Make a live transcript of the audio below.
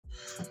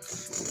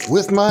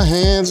with my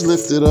hands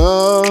lifted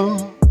up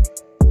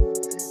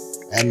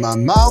and my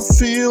mouth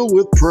filled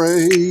with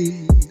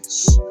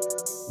praise,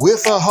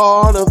 with a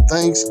heart of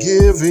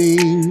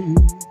thanksgiving,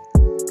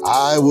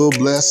 I will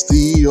bless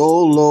thee,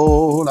 O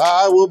Lord.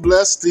 I will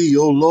bless thee,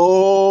 O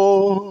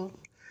Lord.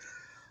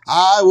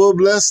 I will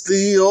bless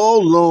thee, O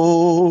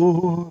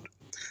Lord.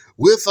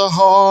 With a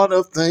heart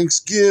of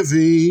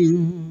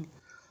thanksgiving,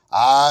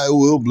 I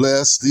will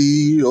bless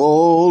thee,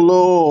 O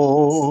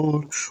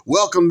Lord.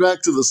 Welcome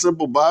back to the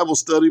Simple Bible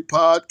Study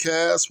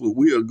Podcast, where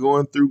we are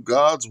going through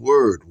God's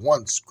Word,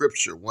 one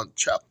scripture, one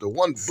chapter,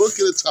 one book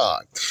at a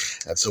time.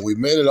 And so we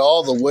made it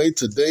all the way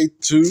today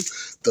to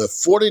the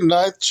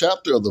 49th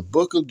chapter of the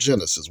book of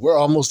Genesis. We're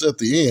almost at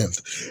the end.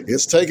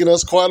 It's taken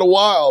us quite a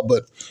while,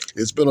 but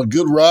it's been a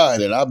good ride,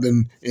 and I've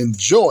been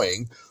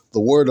enjoying the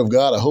Word of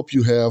God. I hope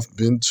you have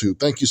been too.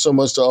 Thank you so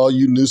much to all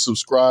you new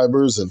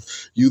subscribers and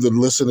you that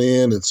listen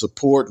in and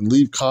support and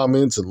leave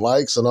comments and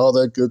likes and all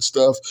that good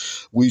stuff.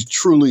 We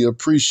truly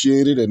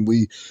appreciate it, and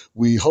we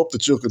hope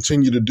that you'll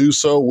continue to do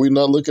so. We're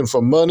not looking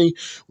for money.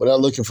 We're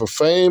not looking for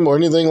fame or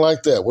anything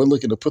like that. We're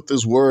looking to put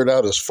this word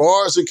out as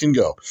far as it can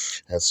go.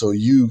 And so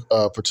you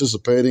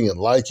participating and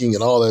liking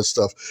and all that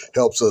stuff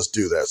helps us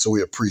do that. So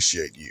we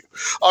appreciate you.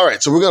 All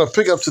right, so we're going to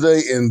pick up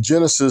today in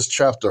Genesis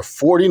chapter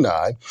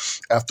 49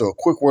 after a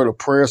quick word of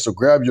prayer. So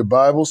grab your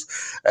Bibles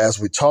as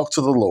we talk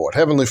to the Lord.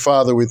 Heavenly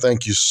Father, we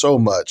thank you so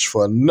much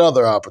for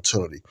another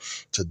opportunity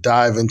to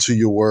dive into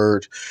your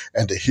word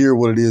and to hear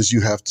what it is you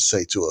have to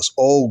say to us.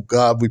 Oh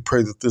God, we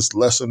pray that this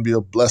lesson be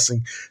a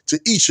blessing to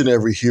each and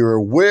every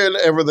hearer,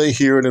 wherever they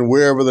hear it and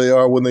wherever they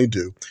are when they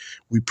do.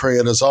 We pray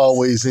it as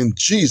always in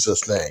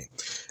Jesus' name.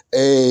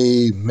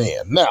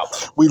 Amen. Now,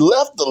 we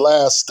left the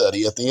last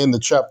study at the end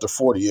of chapter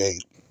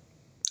 48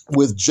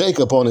 with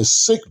Jacob on his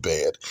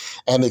sickbed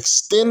and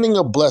extending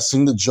a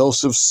blessing to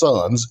Joseph's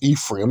sons,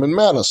 Ephraim and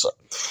Manasseh.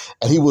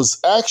 And he was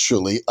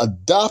actually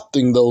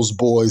adopting those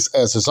boys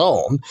as his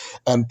own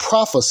and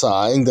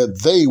prophesying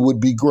that they would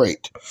be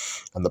great.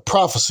 And the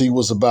prophecy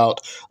was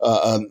about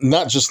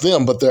not just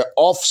them, but their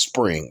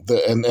offspring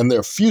and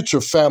their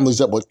future families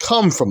that would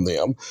come from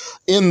them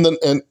in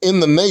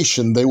the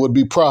nation. They would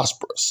be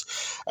prosperous.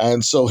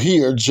 And so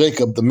here,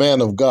 Jacob, the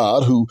man of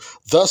God, who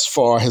thus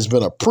far has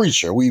been a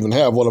preacher. We even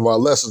have one of our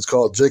lessons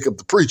called Jacob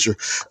the Preacher.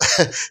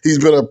 He's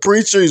been a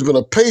preacher. He's been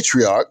a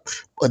patriarch.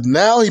 But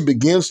now he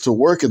begins to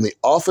work in the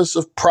office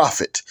of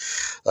prophet.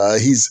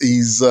 He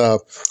started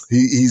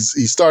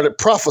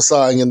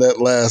prophesying in that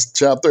last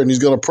chapter, and he's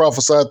going to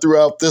prophesy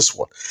throughout this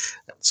one.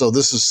 So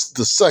this is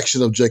the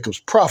section of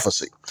Jacob's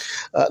prophecy.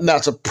 Now,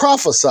 to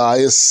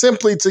prophesy is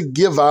simply to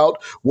give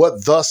out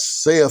what thus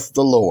saith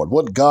the Lord,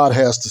 what God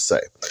has to say.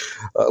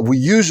 We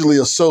usually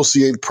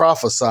associate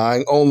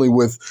prophesying only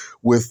with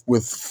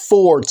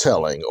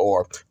foretelling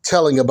or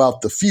telling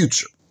about the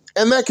future.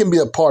 And that can be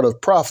a part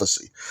of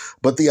prophecy.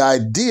 But the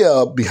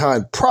idea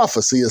behind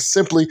prophecy is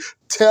simply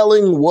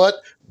telling what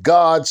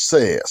God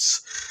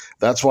says.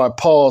 That's why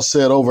Paul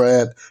said over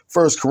at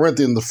 1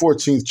 Corinthians, the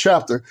 14th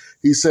chapter,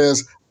 he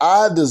says,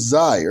 I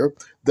desire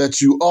that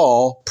you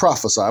all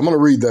prophesy. I'm going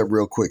to read that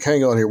real quick.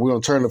 Hang on here. We're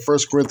going to turn to 1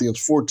 Corinthians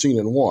 14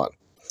 and 1.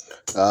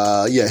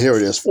 Here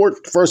it is. 1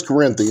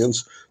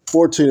 Corinthians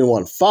 14 and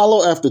 1.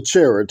 Follow after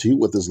charity,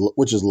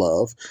 which is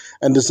love,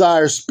 and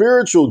desire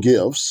spiritual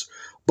gifts,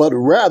 but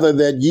rather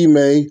that ye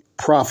may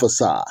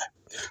prophesy.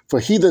 For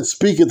he that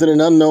speaketh in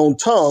an unknown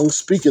tongue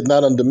speaketh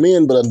not unto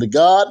men, but unto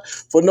God,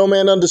 for no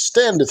man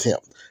understandeth him.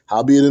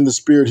 Howbeit in the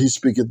spirit he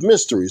speaketh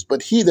mysteries.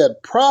 But he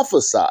that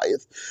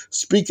prophesieth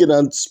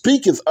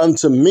speaketh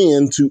unto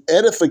men to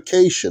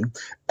edification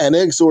and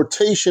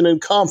exhortation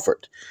and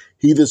comfort.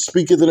 He that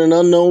speaketh in an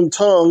unknown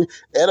tongue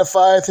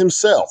edifieth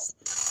himself.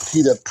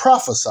 He that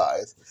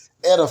prophesieth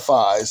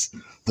edifies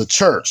the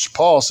church.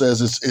 Paul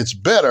says it's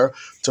better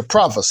to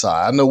prophesy.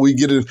 I know we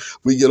get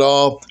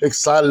all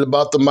excited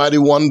about the mighty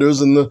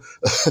wonders and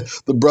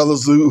the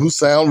brothers who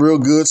sound real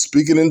good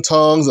speaking in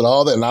tongues and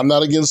all that. And I'm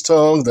not against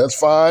tongues. That's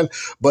fine.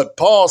 But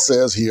Paul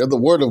says here, the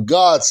word of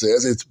God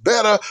says it's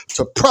better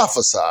to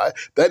prophesy.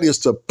 That is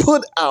to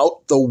put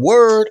out the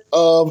word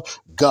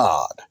of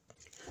God.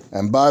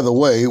 And by the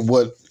way,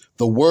 what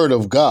the word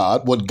of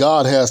God, what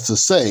God has to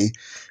say,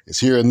 is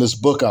here in this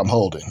book I'm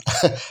holding.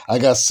 I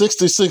got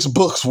 66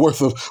 books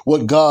worth of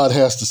what God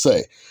has to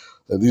say.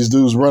 These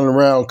dudes running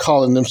around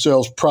calling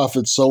themselves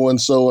prophets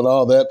so-and-so and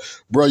all that.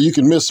 Bro, you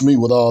can miss me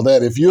with all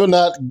that. If you're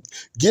not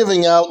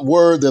giving out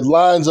word that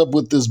lines up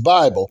with this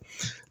Bible,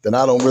 then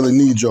I don't really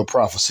need your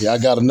prophecy. I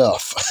got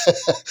enough.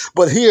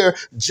 But here,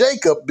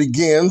 Jacob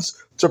begins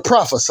to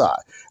prophesy.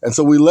 And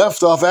so we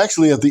left off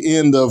actually at the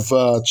end of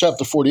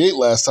chapter 48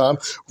 last time.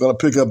 We're going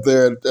to pick up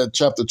there at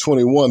chapter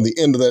 21, the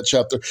end of that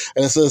chapter.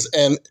 And it says,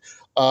 And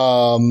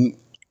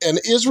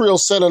Israel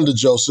said unto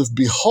Joseph,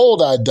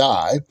 Behold, I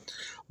die,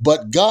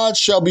 but God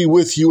shall be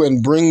with you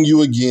and bring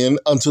you again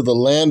unto the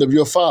land of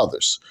your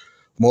fathers.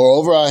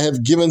 Moreover, I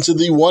have given to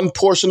thee one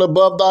portion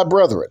above thy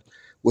brethren,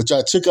 which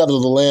I took out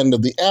of the land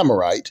of the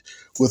Amorite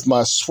with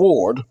my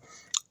sword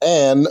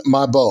and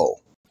my bow.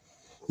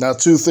 Now,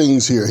 two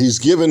things here. He's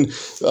given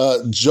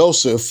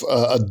Joseph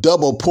a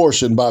double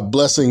portion by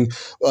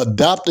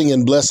adopting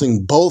and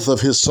blessing both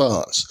of his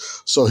sons.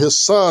 So his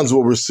sons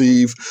will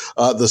receive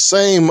the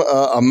same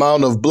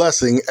amount of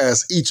blessing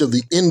as each of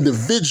the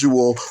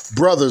individual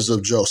brothers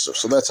of Joseph.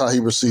 So that's how he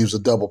receives a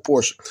double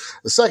portion.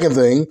 The second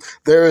thing,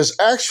 there is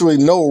actually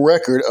no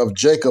record of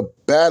Jacob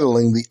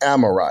battling the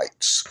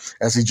Amorites,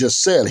 as he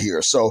just said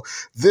here. So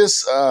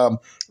this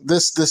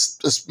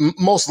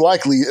most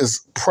likely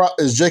is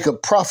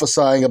Jacob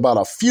prophesying about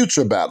a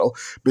future battle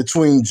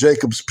between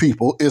Jacob's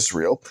people,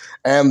 Israel,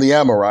 and the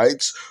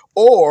Amorites,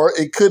 or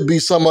it could be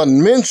some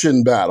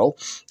unmentioned battle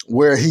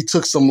where he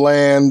took some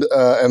land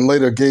and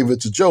later gave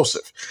it to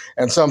Joseph.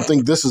 And some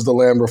think this is the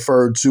land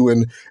referred to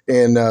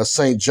in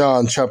St.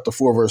 John chapter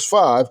 4, verse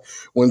 5,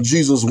 when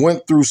Jesus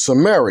went through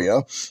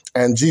Samaria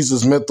and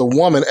Jesus met the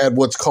woman at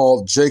what's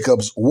called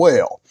Jacob's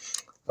well.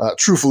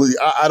 Truthfully,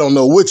 I don't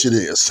know which it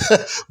is,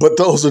 but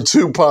those are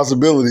two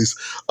possibilities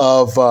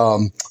of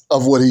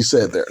what he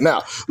said there.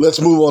 Now,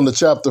 let's move on to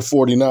chapter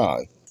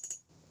 49.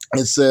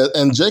 It said,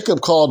 and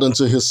Jacob called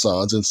unto his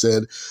sons and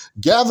said,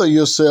 gather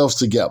yourselves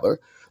together,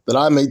 that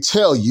I may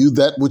tell you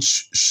that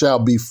which shall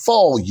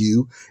befall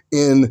you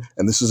in,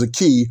 and this is a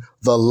key,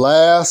 the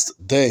last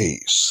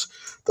days.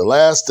 The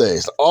last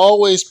days.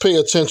 Always pay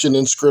attention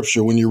in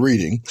Scripture when you're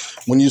reading,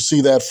 when you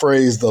see that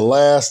phrase, the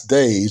last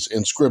days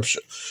in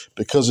Scripture,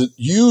 because it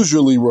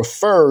usually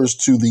refers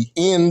to the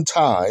end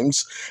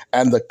times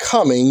and the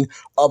coming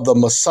of the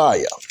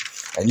Messiah.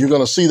 And you're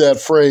going to see that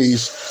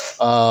phrase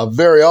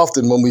very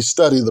often when we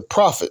study the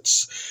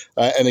prophets.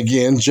 And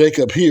again,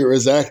 Jacob here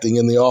is acting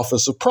in the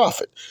office of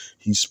prophet.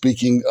 He's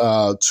speaking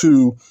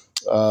to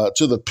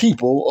the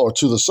people, or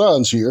to the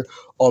sons here,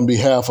 on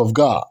behalf of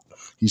God.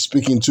 He's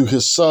speaking to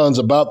his sons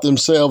about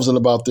themselves and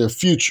about their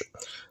future,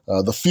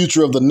 the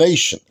future of the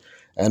nation.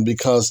 And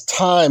because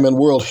time and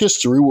world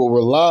history will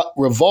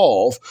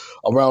revolve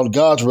around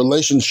God's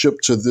relationship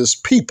to this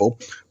people,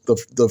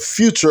 the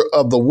future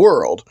of the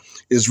world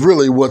is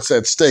really what's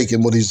at stake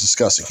in what he's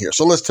discussing here.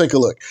 So let's take a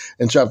look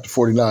in chapter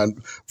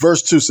 49.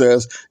 Verse 2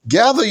 says,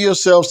 gather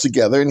yourselves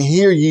together and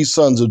hear ye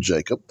sons of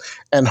Jacob,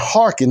 and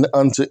hearken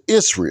unto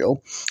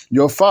Israel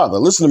your father.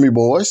 Listen to me,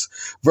 boys.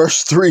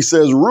 Verse 3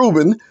 says,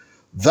 Reuben,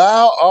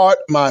 thou art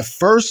my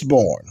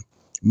firstborn,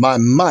 my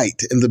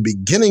might in the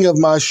beginning of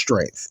my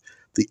strength,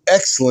 the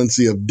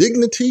excellency of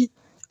dignity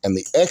and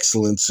the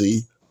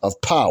excellency of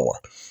power.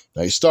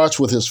 Now he starts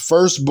with his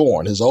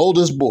firstborn, his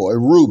oldest boy,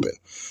 Reuben.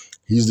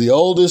 He's the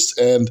oldest,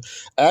 and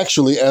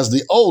actually as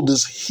the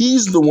oldest,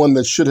 he's the one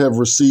that should have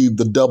received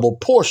the double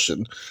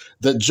portion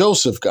that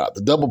Joseph got,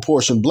 the double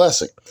portion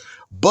blessing.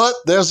 But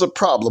there's a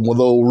problem with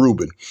old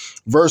Reuben.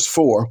 Verse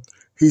 4,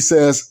 he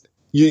says,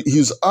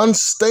 he's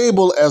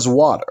unstable as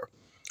water.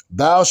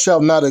 Thou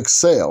shalt not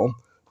excel,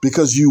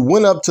 because you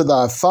went up to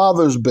thy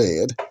father's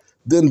bed,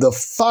 then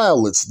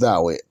defiledst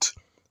thou it.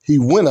 He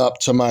went up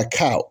to my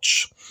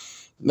couch.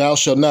 Thou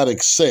shalt not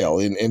excel.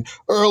 And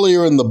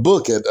earlier in the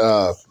book at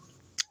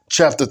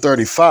chapter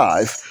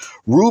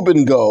 35,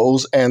 Reuben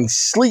goes and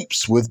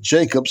sleeps with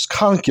Jacob's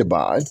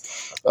concubine,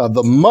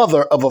 the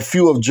mother of a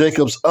few of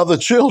Jacob's other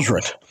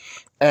children.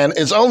 And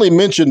it's only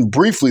mentioned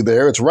briefly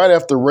there. It's right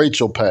after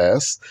Rachel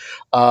passed,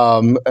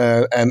 and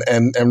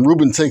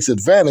Reuben takes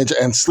advantage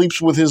and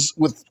sleeps with his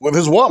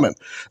woman.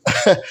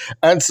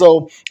 And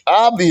so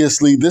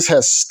obviously this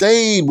has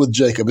stayed with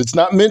Jacob. It's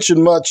not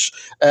mentioned much,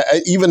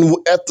 even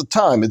at the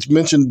time. It's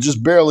mentioned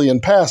just barely in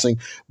passing,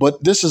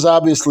 but this has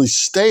obviously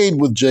stayed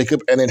with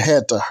Jacob, and it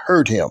had to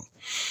hurt him.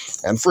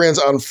 And friends,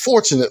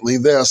 unfortunately,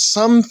 there are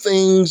some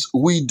things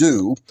we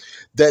do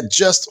that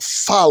just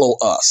follow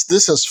us.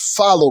 This has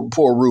followed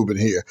poor Reuben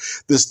here,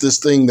 this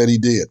thing that he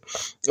did.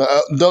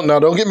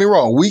 Don't get me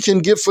wrong. We can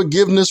get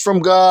forgiveness from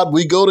God.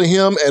 We go to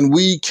him and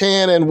we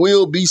can and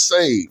will be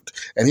saved,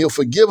 and he'll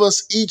forgive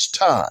us each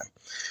time.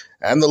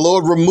 And the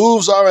Lord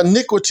removes our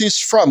iniquities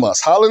from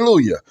us.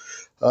 Hallelujah.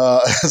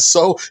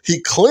 So he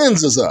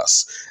cleanses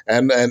us.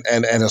 And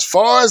as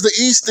far as the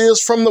east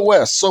is from the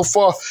west, so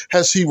far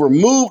has he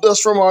removed us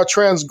from our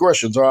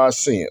transgressions or our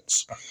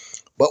sins.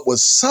 But with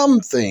some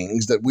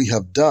things that we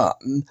have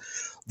done,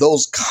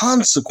 those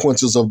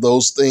consequences of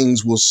those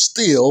things will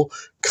still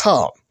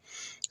come.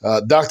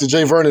 Dr.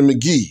 J. Vernon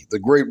McGee, the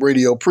great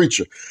radio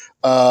preacher,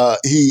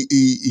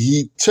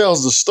 he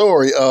tells the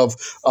story of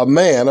a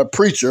man, a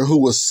preacher who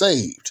was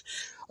saved.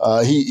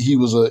 He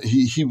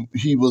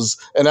was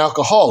an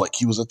alcoholic.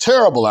 He was a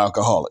terrible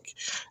alcoholic,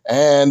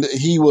 and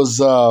he was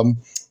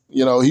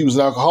he was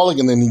an alcoholic,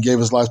 and then he gave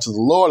his life to the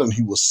Lord, and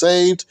he was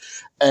saved.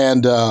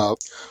 And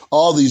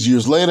all these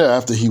years later,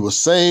 after he was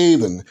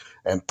saved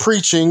and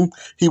preaching,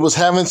 he was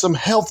having some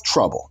health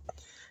trouble.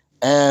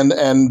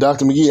 And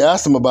Dr. McGee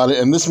asked him about it,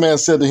 and this man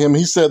said to him,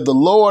 he said, the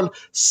Lord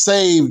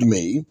saved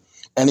me,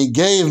 and he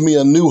gave me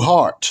a new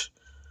heart,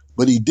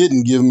 but he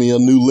didn't give me a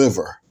new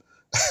liver.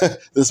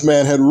 This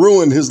man had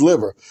ruined his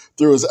liver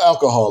through his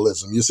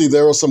alcoholism. You see,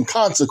 there are some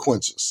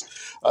consequences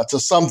to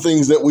some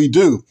things that we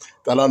do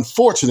that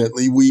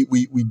unfortunately we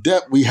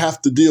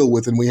have to deal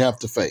with and we have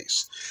to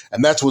face.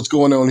 And that's what's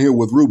going on here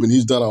with Reuben.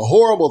 He's done a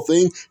horrible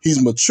thing.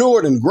 He's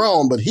matured and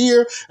grown. But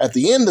here at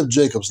the end of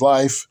Jacob's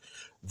life,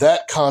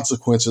 that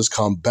consequences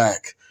come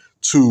back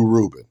to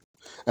Reuben.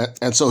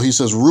 And so he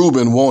says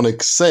Reuben won't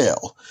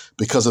excel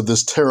because of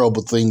this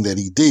terrible thing that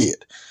he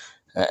did.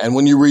 And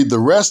when you read the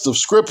rest of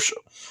Scripture,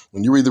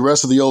 when you read the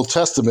rest of the Old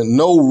Testament,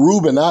 no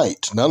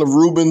Reubenite, none of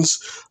Reuben's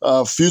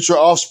future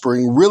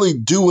offspring really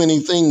do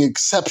anything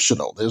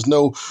exceptional. There's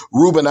no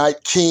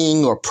Reubenite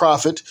king or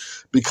prophet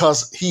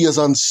because he is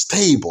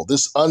unstable,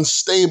 this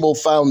unstable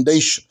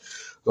foundation.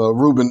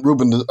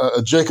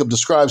 Jacob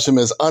describes him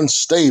as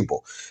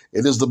unstable.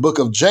 It is the book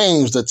of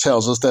James that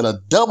tells us that a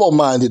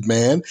double-minded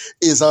man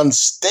is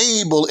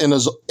unstable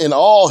in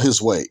all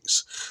his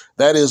ways.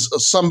 That is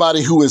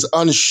somebody who is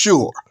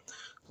unsure.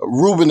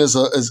 Reuben is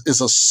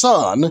a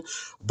son,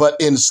 but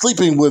in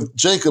sleeping with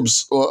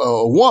Jacob's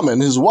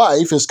woman, his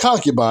wife, his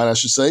concubine, I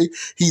should say,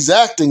 he's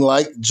acting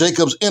like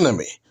Jacob's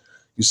enemy.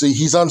 You see,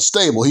 he's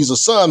unstable. He's a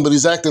son, but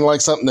he's acting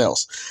like something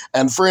else.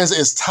 And friends,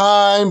 it's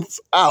time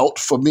out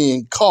for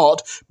being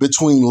caught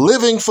between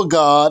living for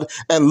God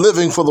and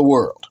living for the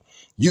world.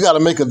 You got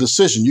to make a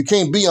decision. You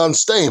can't be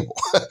unstable.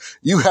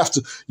 You have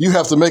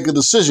to make a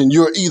decision.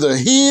 You're either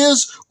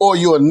his or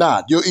you're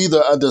not. You're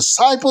either a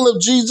disciple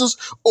of Jesus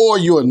or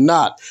you're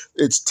not.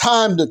 It's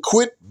time to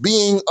quit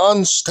being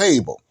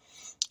unstable.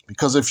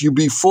 Because if you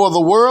be for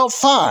the world,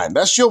 fine.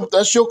 That's your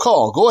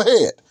call. Go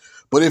ahead.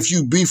 But if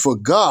you be for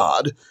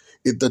God,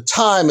 the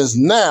time is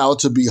now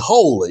to be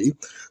holy,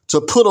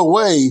 to put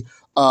away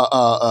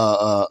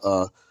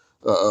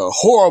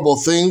horrible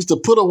things, to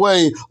put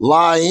away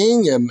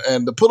lying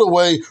and to put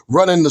away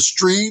running the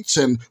streets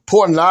and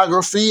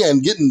pornography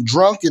and getting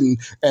drunk and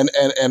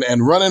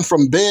running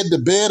from bed to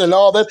bed and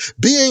all that,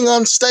 being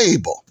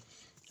unstable.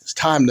 It's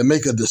time to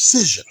make a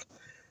decision.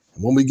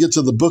 When we get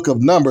to the book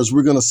of Numbers,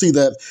 we're going to see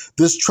that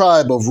this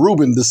tribe of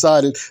Reuben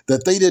decided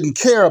that they didn't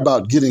care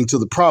about getting to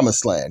the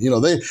promised land. You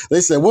know, they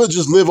said, we'll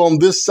just live on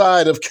this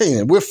side of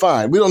Canaan. We're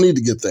fine. We don't need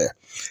to get there.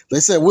 They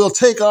said, we'll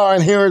take our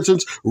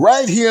inheritance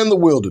right here in the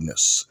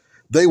wilderness.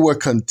 They were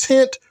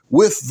content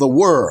with the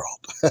world.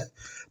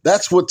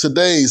 That's what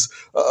today's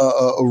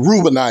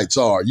Reubenites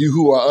are. You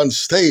who are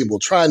unstable,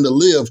 trying to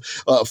live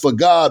for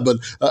God, but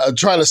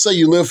trying to say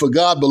you live for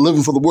God, but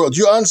living for the world.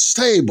 You're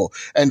unstable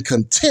and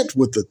content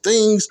with the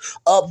things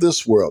of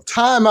this world.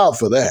 Time out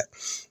for that.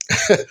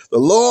 The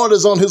Lord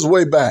is on his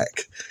way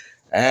back,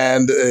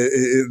 and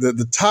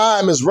the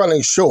time is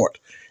running short,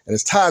 and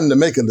it's time to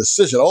make a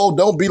decision. Oh,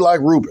 don't be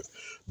like Reuben.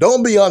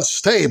 Don't be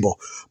unstable,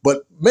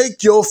 but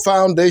make your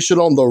foundation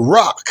on the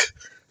rock.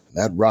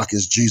 That rock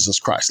is Jesus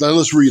Christ. Now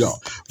let's read on.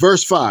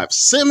 Verse 5,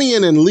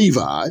 Simeon and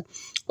Levi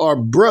are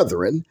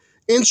brethren.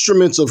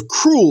 Instruments of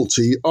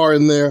cruelty are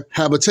in their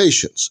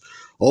habitations.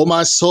 O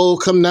my soul,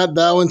 come not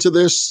thou into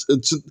their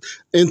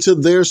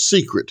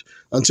secret,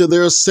 unto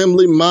their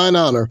assembly mine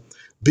honor.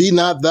 Be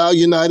not thou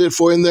united,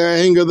 for in their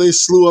anger they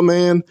slew a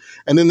man,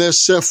 and in their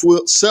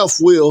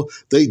self-will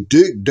they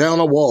digged down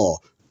a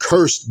wall.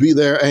 Cursed be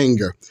their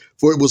anger,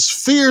 for it was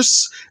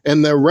fierce,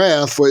 and their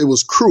wrath, for it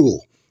was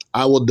cruel.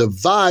 I will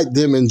divide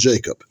them in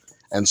Jacob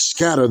and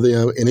scatter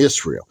them in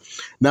Israel.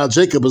 Now,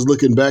 Jacob is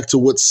looking back to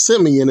what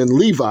Simeon and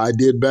Levi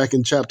did back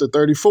in chapter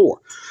 34,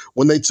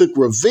 when they took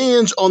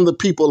revenge on the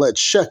people at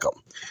Shechem.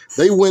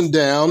 They went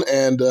down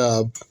and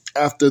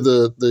after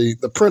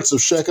the prince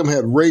of Shechem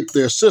had raped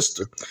their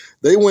sister,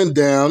 they went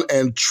down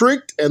and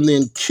tricked and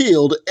then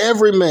killed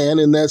every man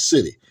in that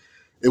city.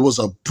 It was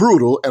a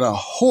brutal and a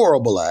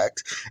horrible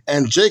act,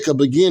 and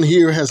Jacob again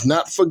here has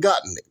not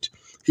forgotten it.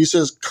 He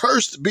says,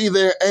 cursed be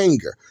their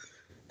anger.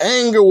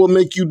 Anger will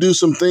make you do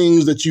some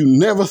things that you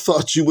never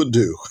thought you would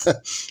do.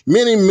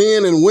 Many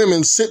men and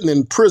women sitting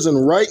in prison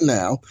right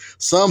now,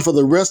 some for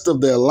the rest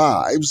of their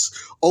lives,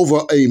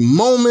 over a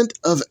moment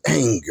of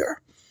anger.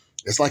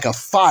 It's like a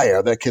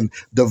fire that can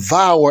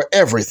devour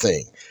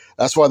everything.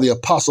 That's why the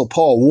Apostle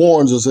Paul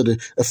warns us in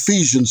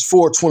Ephesians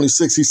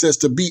 4:26. He says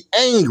to be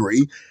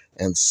angry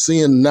and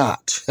sin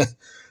not.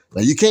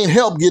 Now, you can't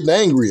help getting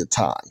angry at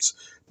times,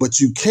 but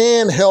you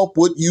can help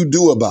what you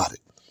do about it.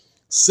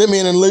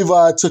 Simeon and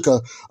Levi took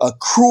a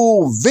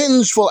cruel,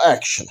 vengeful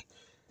action.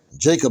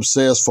 Jacob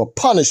says, for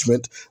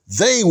punishment,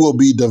 they will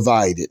be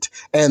divided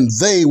and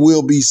they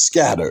will be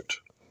scattered.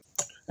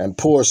 And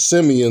poor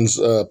Simeon's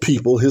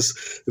people,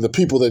 the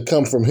people that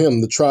come from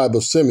him, the tribe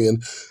of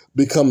Simeon,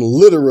 become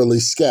literally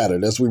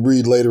scattered, as we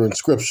read later in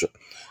Scripture.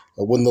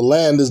 When the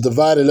land is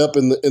divided up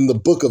in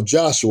the book of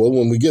Joshua,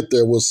 when we get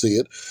there, we'll see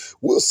it.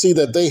 We'll see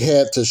that they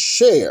had to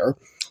share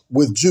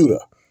with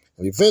Judah.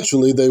 And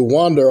eventually they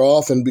wander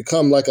off and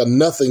become like a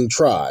nothing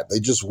tribe. They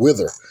just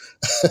wither.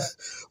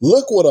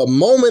 Look what a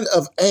moment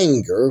of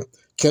anger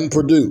can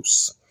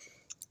produce.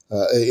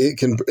 It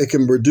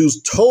can produce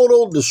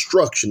total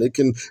destruction. It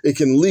can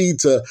lead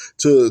to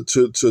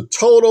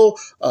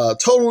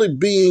totally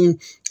being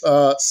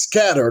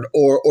scattered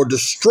or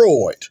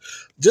destroyed.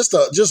 Just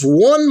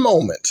one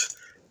moment.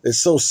 It's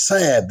so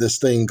sad, this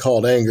thing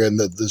called anger and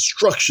the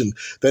destruction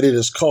that it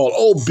is called.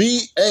 Oh,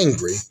 be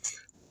angry,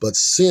 but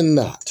sin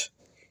not.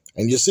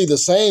 And you see, the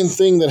same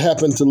thing that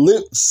happened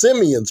to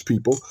Simeon's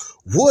people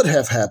would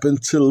have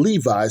happened to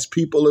Levi's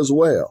people as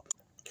well.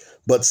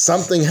 But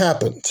something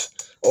happened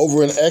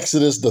over in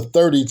Exodus, the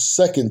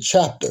 32nd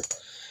chapter,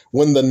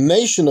 when the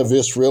nation of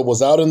Israel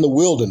was out in the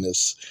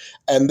wilderness,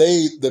 and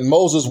then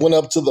Moses went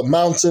up to the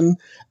mountain,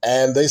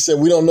 and they said,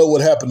 we don't know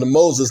what happened to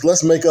Moses.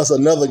 Let's make us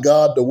another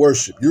God to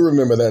worship. You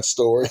remember that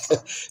story.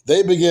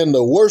 They began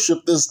to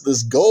worship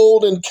this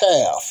golden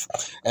calf,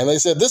 and they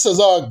said, this is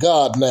our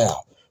God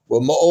now.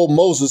 Well, old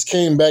Moses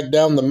came back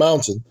down the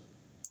mountain,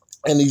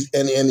 and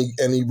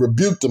he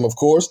rebuked them, of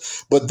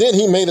course, but then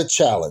he made a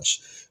challenge.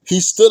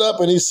 He stood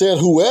up and he said,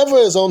 whoever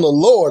is on the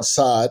Lord's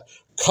side,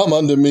 come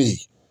unto me.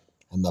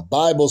 And the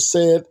Bible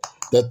said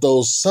that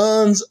those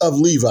sons of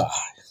Levi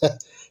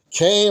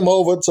came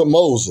over to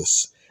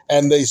Moses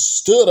and they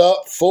stood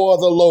up for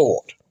the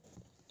Lord.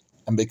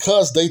 And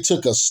because they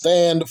took a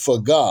stand for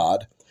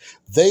God,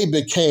 they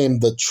became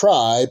the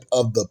tribe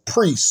of the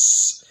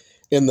priests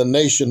in the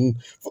nation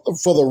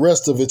for the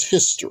rest of its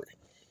history.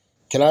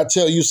 Can I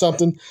tell you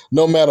something?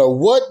 No matter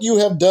what you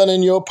have done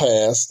in your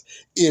past,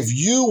 if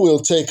you will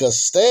take a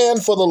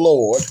stand for the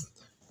Lord,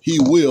 he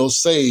will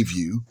save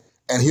you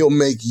and he'll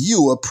make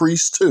you a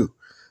priest too.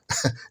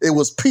 It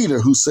was Peter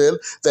who said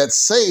that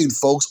saved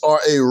folks are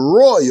a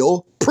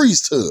royal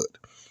priesthood.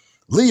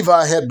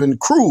 Levi had been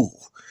cruel,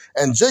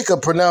 and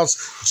Jacob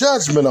pronounced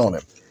judgment on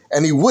him,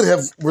 and he would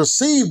have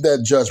received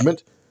that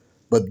judgment,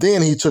 but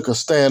then he took a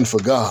stand for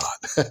God.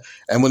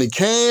 And when he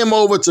came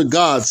over to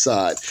God's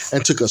side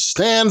and took a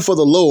stand for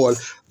the Lord,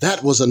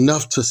 that was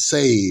enough to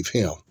save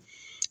him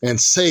and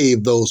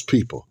save those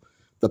people.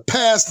 The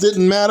past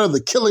didn't matter.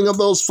 The killing of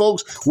those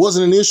folks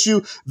wasn't an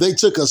issue. They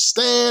took a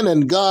stand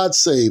and God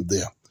saved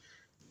them.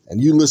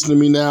 And you listen to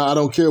me now, I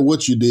don't care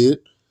what you did.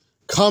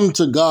 Come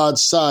to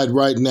God's side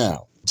right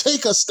now.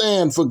 Take a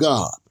stand for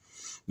God.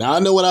 Now, I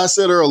know what I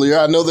said earlier.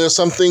 I know there's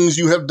some things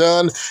you have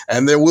done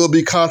and there will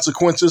be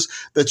consequences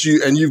that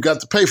you've got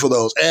to pay for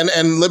those.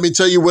 And let me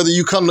tell you, whether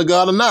you come to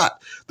God or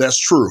not, that's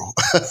true.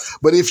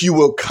 But if you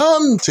will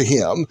come to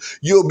him,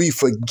 you'll be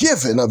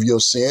forgiven of your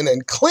sin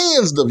and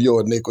cleansed of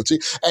your iniquity,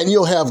 and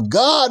you'll have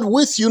God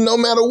with you no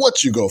matter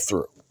what you go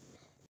through.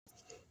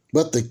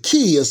 But the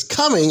key is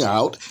coming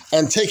out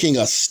and taking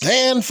a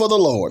stand for the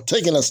Lord,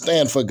 taking a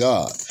stand for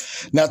God.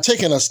 Now,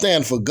 taking a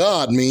stand for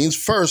God means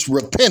first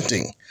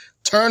repenting,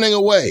 turning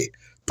away,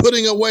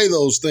 putting away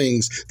those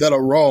things that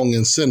are wrong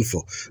and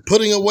sinful,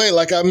 putting away,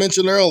 like I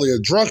mentioned earlier,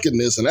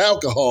 drunkenness and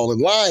alcohol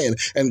and lying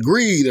and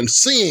greed and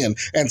sin,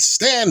 and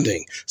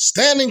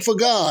standing for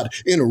God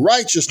in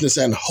righteousness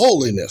and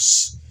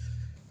holiness.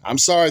 I'm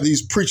sorry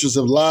these preachers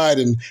have lied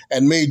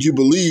and made you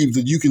believe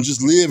that you can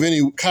just live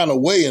any kind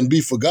of way and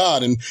be for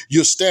God and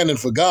you're standing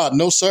for God.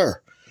 No,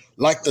 sir.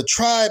 Like the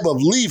tribe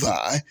of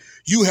Levi,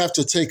 you have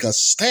to take a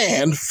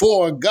stand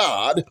for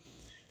God,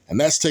 and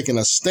that's taking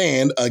a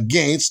stand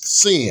against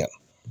sin.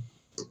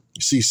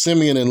 You see,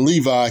 Simeon and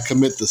Levi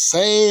commit the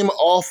same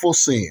awful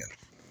sin,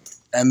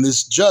 and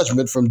this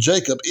judgment from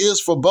Jacob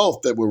is for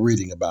both that we're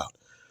reading about.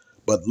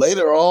 But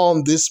later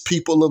on, this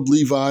people of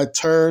Levi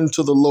turned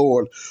to the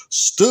Lord,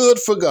 stood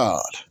for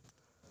God,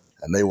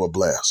 and they were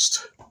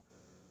blessed.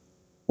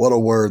 What a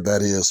word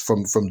that is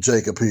from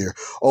Jacob here.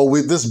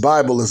 Oh, this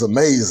Bible is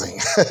amazing.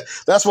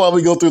 That's why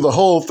we go through the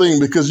whole thing,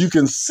 because you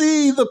can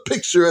see the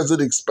picture as it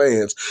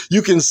expands.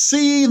 You can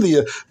see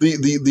the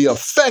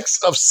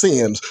effects of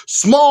sins,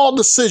 small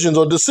decisions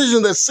or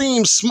decisions that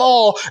seem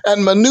small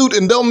and minute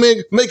and don't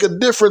make a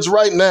difference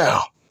right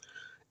now.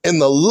 In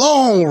the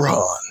long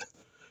run,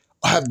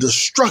 have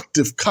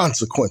destructive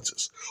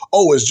consequences.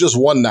 Oh, it's just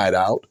one night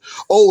out.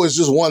 Oh, it's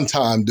just one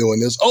time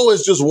doing this. Oh,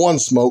 it's just one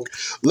smoke.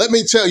 Let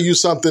me tell you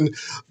something.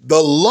 The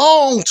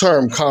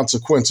long-term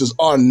consequences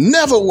are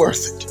never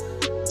worth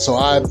it. So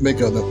I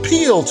make an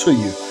appeal to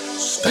you.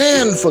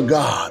 Stand for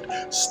God.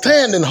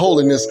 Stand in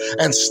holiness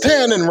and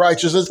stand in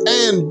righteousness,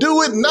 and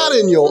do it not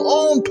in your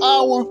own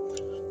power,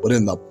 but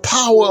in the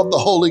power of the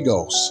Holy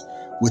Ghost,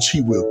 which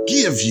he will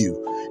give you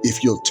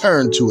if you'll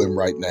turn to him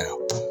right now.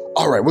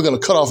 All right, we're going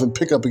to cut off and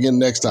pick up again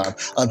next time.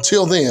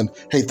 Until then,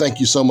 hey, thank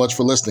you so much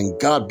for listening.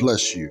 God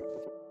bless you.